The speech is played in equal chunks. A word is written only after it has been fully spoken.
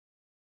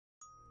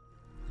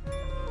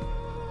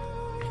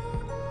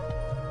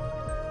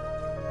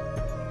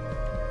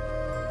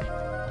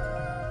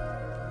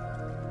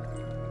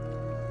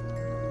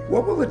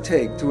What will it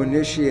take to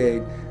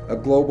initiate a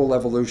global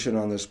evolution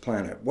on this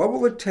planet? What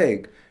will it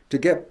take to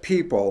get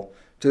people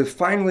to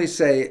finally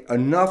say,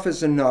 enough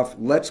is enough,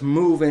 let's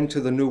move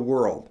into the new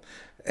world?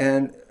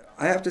 And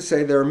I have to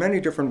say there are many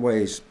different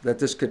ways that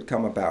this could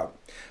come about.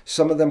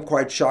 Some of them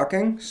quite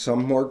shocking,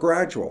 some more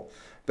gradual.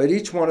 But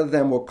each one of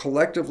them will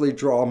collectively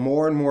draw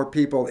more and more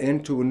people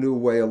into a new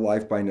way of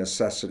life by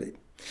necessity.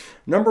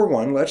 Number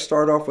one, let's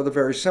start off with a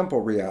very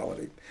simple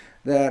reality,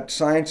 that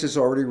science has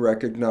already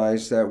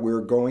recognized that we're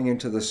going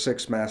into the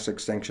sixth mass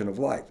extinction of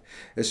life.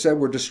 It said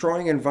we're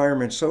destroying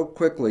environments so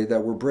quickly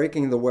that we're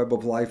breaking the web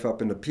of life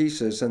up into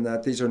pieces and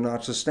that these are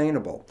not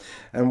sustainable.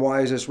 And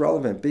why is this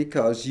relevant?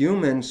 Because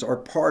humans are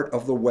part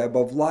of the web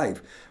of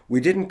life.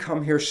 We didn't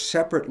come here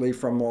separately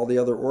from all the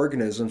other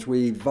organisms.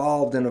 We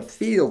evolved in a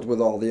field with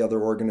all the other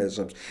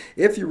organisms.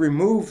 If you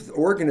remove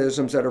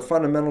organisms that are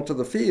fundamental to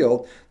the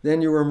field,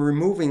 then you are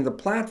removing the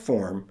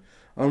platform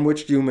on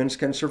which humans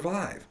can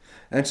survive.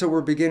 And so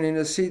we're beginning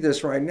to see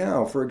this right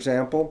now. For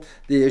example,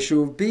 the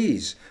issue of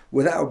bees.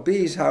 Without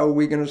bees, how are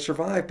we going to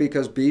survive?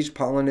 Because bees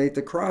pollinate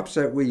the crops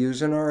that we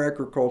use in our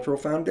agricultural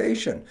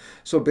foundation.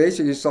 So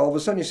basically, all of a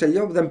sudden you say,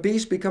 yeah, then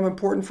bees become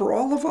important for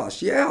all of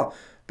us. Yeah,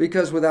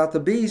 because without the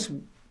bees,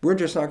 we're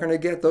just not going to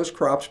get those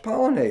crops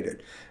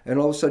pollinated. And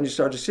all of a sudden you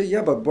start to see,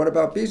 yeah, but what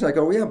about bees? And I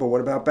go, yeah, but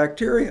what about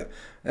bacteria?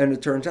 And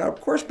it turns out,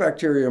 of course,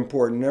 bacteria are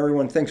important.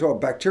 Everyone thinks, oh,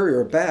 bacteria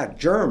are bad,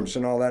 germs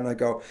and all that. And I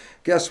go,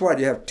 guess what?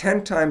 You have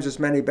 10 times as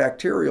many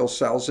bacterial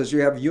cells as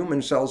you have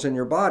human cells in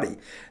your body.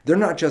 They're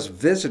not just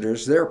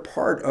visitors. They're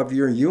part of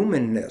your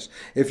humanness.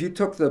 If you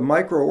took the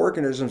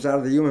microorganisms out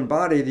of the human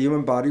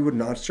body would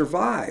not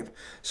survive.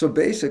 So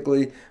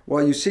basically,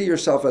 while you see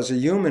yourself as a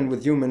human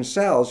with human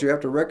cells, you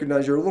have to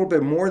recognize you're a little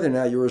bit more than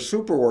that. You're a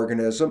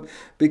superorganism,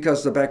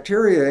 because the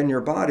bacteria in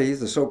your body,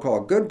 the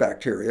so-called good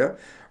bacteria,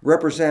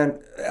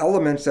 represent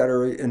elements that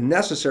are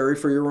necessary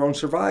for your own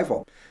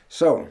survival.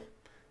 So,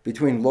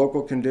 between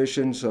local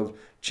conditions of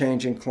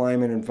changing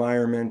climate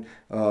environment,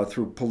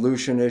 through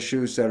pollution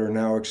issues that are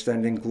now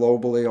extending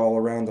globally all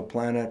around the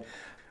planet,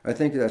 I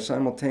think that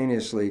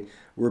simultaneously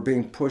we're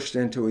being pushed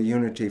into a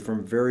unity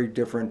from very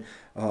different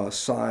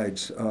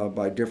sides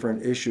by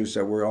different issues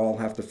that we all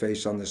have to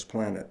face on this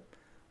planet.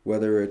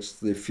 Whether it's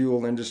the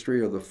fuel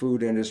industry or the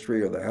food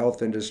industry or the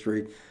health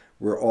industry,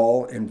 we're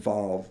all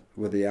involved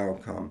with the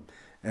outcome.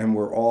 And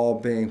we're all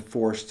being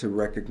forced to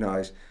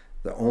recognize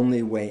the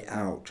only way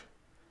out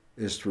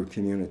is through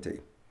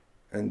community.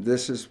 And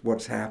this is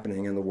what's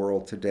happening in the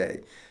world today.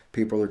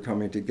 People are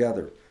coming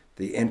together.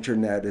 The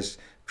internet has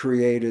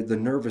created the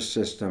nervous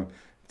system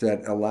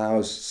that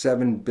allows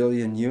 7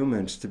 billion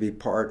humans to be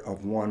part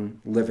of one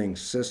living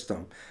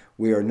system.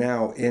 We are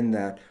now in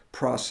that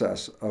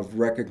process of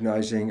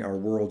recognizing our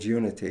world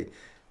unity.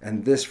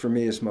 And this, for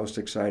me, is most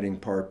exciting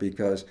part,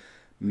 because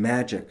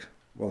magic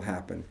will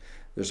happen.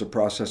 There's a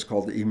process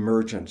called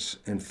emergence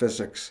in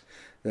physics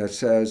that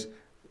says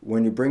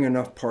when you bring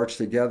enough parts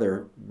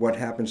together, what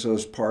happens to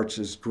those parts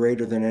is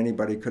greater than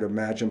anybody could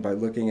imagine by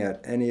looking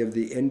at any of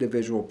the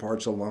individual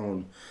parts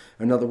alone.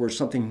 In other words,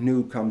 something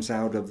new comes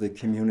out of the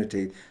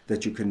community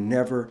that you can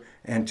never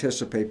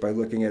anticipate by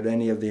looking at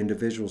any of the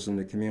individuals in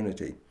the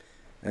community.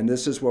 And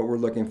this is what we're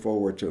looking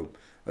forward to,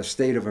 a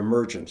state of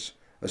emergence,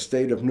 a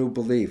state of new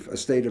belief, a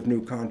state of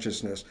new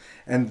consciousness.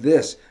 And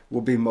this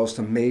will be most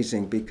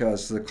amazing,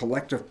 because the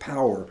collective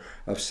power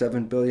of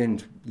 7 billion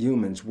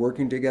humans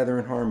working together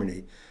in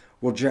harmony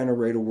will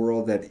generate a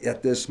world that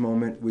at this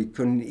moment we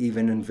couldn't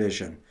even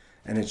envision.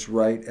 And it's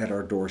right at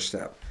our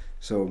doorstep.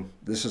 So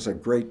this is a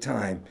great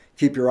time.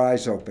 Keep your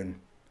eyes open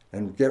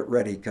and get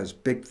ready, because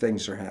big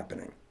things are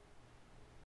happening.